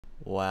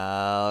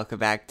Welcome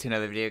back to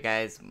another video,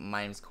 guys.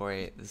 My name is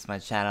Corey. This is my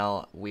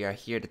channel. We are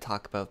here to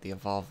talk about the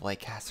Evolve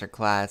Lightcaster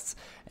class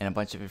and a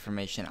bunch of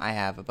information I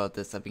have about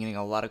this. I've been getting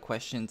a lot of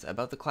questions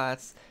about the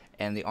class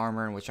and the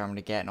armor and which armor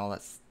to get and all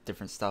that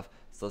different stuff.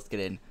 So let's get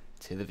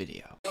into the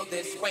video.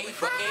 This way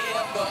forever.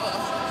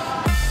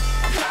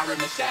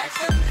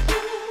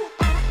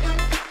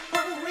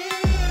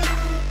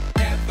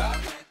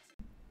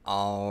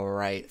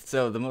 Alright,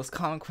 so the most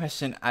common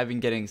question I've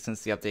been getting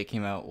since the update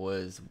came out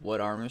was what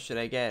armor should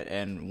I get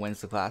and when's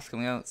the class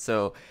coming out?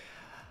 So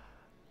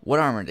what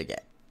armor to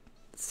get?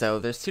 So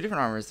there's two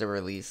different armors that were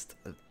released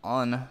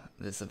on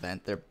this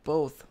event. They're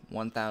both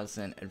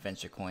 1,000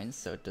 adventure coins,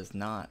 so it does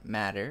not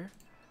matter.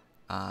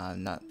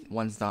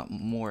 One's not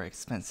more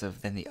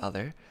expensive than the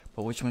other,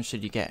 but which one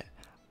should you get?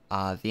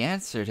 The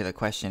answer to the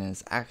question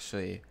is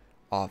actually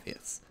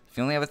obvious. If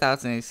you only have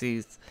 1,000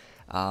 ACs,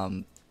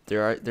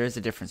 there is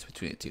a difference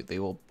between the two. They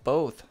will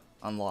both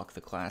unlock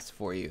the class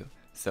for you,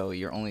 so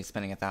you're only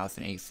spending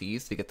 1,000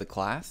 ACs to get the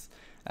class,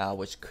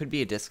 which could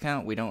be a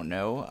discount. We don't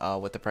know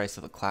what the price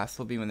of the class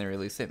will be when they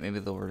release it. Maybe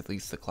they'll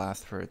release the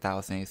class for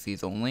 1,000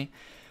 ACs only,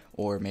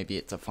 or maybe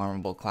it's a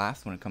farmable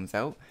class when it comes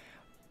out.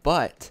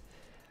 But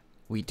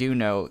we do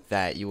know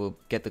that you will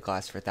get the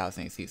class for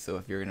 1,000 ACs, so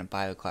if you're going to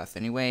buy the class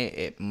anyway,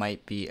 it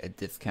might be a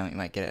discount. You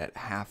might get it at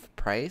half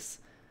price.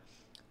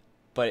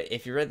 But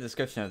if you read the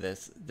description of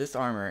this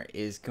armor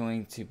is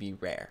going to be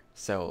rare.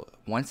 So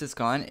once it's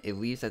gone, it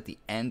leaves at the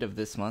end of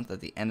this month, at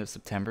the end of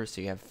September.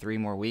 So you have 3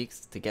 more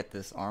weeks to get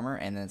this armor,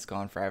 and then it's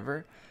gone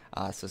forever.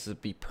 So this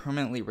would be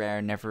permanently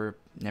rare, never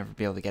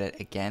be able to get it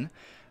again.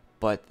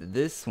 But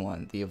this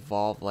one, the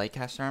Evolve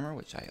Lightcaster armor,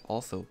 which I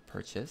also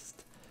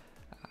purchased,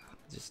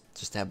 just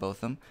to have both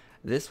of them.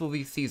 This will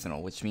be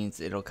seasonal, which means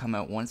it'll come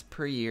out once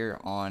per year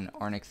on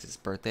Arnix's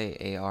birthday,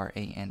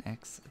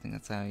 A-R-A-N-X. I think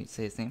that's how you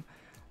say his name.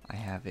 I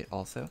have it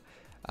also.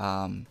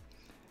 I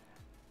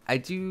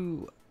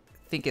do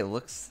think it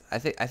looks. I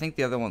think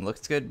the other one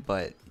looks good,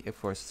 but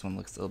of course this one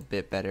looks a little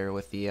bit better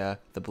with the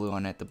blue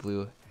on it. The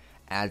blue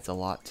adds a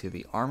lot to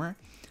the armor.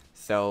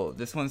 So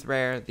this one's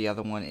rare. The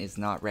other one is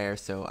not rare.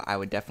 So I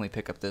would definitely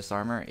pick up this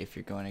armor if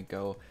you're going to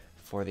go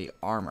for the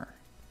armor.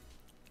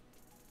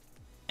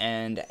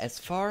 And as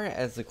far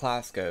as the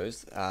class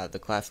goes, the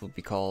class will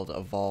be called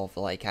Evolve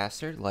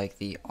Lightcaster, like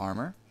the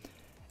armor.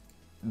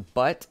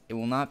 But it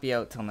will not be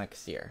out till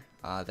next year.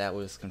 That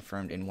was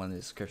confirmed in one of the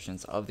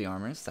descriptions of the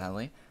armor,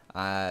 sadly.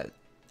 And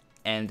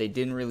they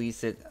didn't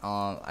release it,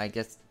 I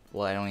guess,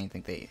 well, I don't even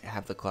think they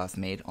have the class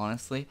made,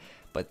 honestly.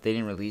 But they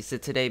didn't release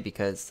it today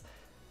because,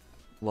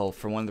 well,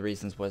 for one of the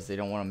reasons was they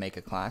don't want to make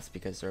a class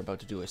because they're about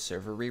to do a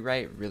server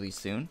rewrite really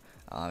soon.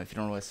 If you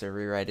don't know what a server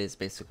rewrite is,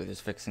 basically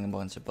just fixing a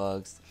bunch of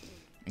bugs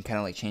and kind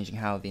of like changing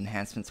how the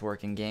enhancements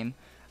work in game.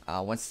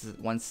 Once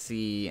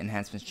the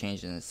enhancements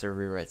change and the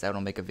server rewrites out,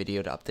 I'll make a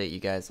video to update you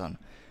guys on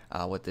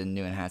what the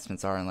new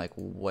enhancements are and like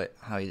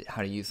how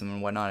to use them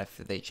and whatnot if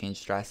they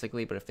change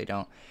drastically. But if they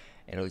don't,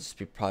 it'll just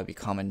probably be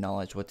common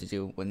knowledge what to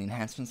do when the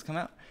enhancements come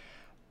out.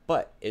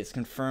 But it's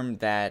confirmed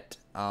that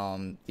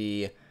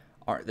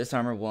this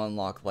armor will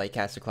unlock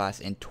Lightcaster class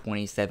in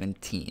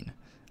 2017.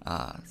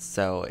 And it's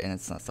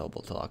not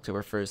sellable till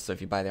October 1st. So if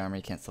you buy the armor,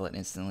 you can't sell it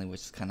instantly,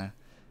 which kind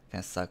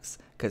of sucks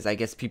because I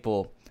guess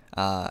people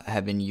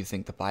have been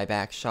using the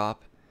buyback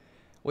shop,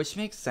 which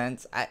makes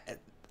sense.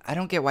 I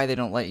don't get why they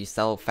don't let you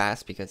sell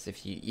fast, because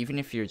even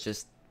if you're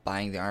just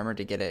buying the armor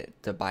to get it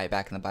to buy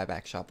back in the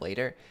buyback shop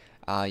later,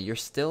 you're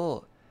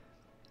still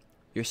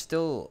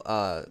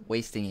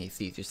wasting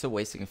ACs. You're still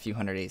wasting a few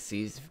hundred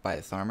ACs if you buy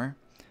this armor.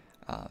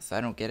 So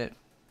I don't get it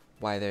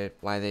why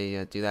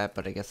they do that,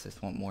 but I guess they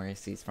just want more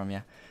ACs from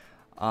you.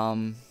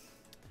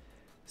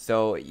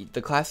 So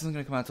the class isn't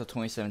going to come out until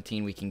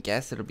 2017. We can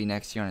guess it'll be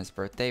next year on his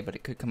birthday, but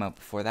it could come out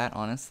before that,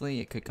 honestly.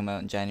 It could come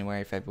out in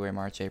January, February,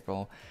 March,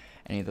 April,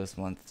 any of those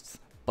months.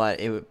 But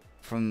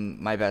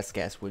from my best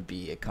guess would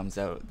be it comes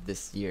out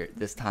this year,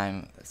 this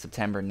time,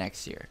 September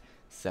next year.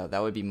 So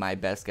that would be my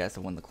best guess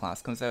of when the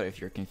class comes out. If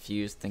you're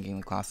confused thinking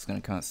the class is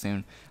going to come out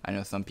soon, I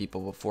know some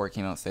people before it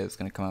came out said it was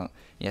going to come out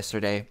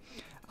yesterday.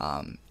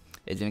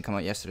 It didn't come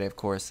out yesterday, of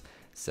course.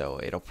 So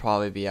it'll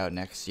probably be out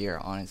next year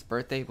on his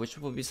birthday, which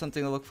will be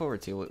something to look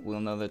forward to. We'll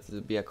know that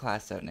there'll be a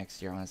class out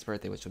next year on his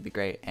birthday, which will be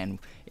great. And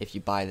if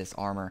you buy this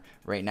armor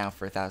right now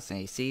for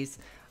 1,000 ACs,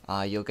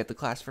 you'll get the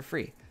class for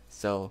free.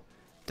 So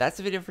that's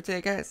the video for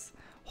today, guys.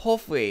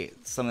 Hopefully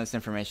some of this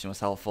information was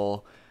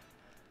helpful.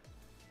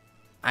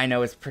 I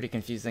know it's pretty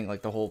confusing,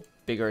 like the whole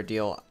big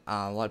ordeal.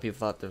 A lot of people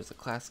thought there was a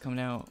class coming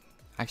out.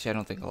 Actually, I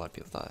don't think a lot of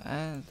people thought.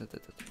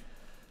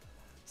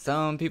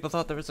 Some people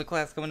thought there was a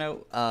class coming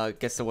out.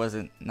 Guess it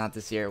wasn't. Not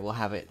this year. We'll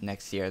have it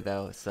next year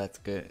though, so that's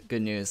good.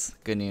 Good news.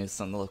 Good news.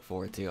 Something to look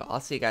forward to. I'll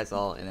see you guys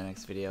all in the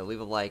next video. Leave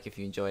a like if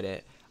you enjoyed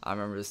it.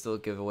 Remember, there's still a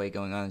giveaway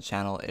going on the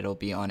channel. It'll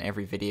be on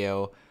every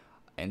video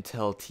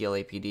until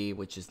TLAPD,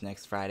 which is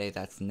next Friday.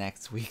 That's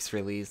next week's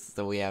release.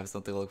 So we have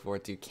something to look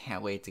forward to.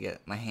 Can't wait to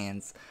get my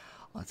hands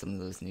on some of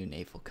those new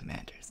naval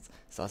commanders.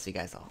 So I'll see you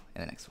guys all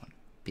in the next one.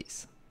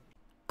 Peace.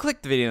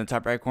 Click the video in the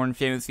top right corner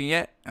if you haven't seen it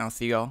yet, and I'll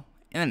see you all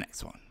in the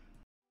next one.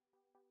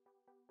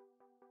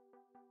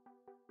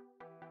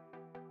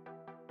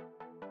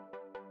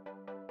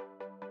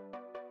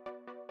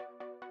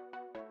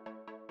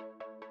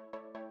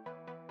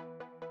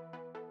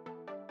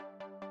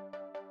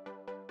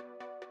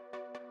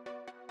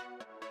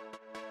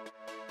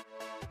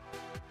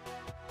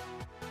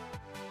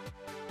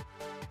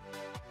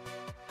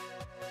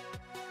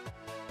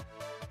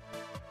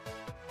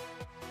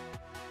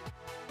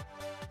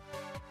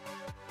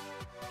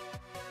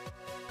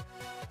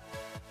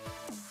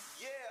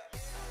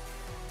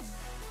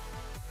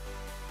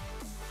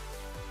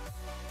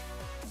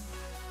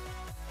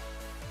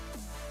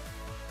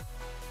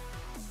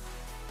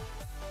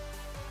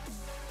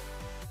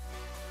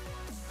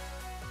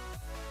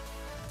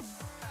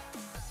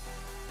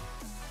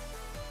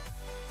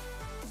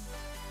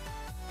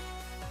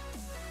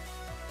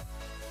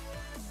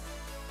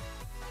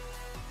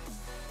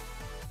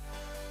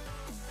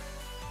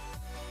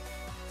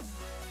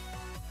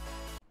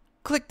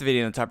 click the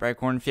video in the top right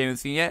corner if you haven't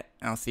seen it yet,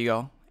 and I'll see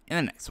y'all in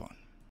the next one.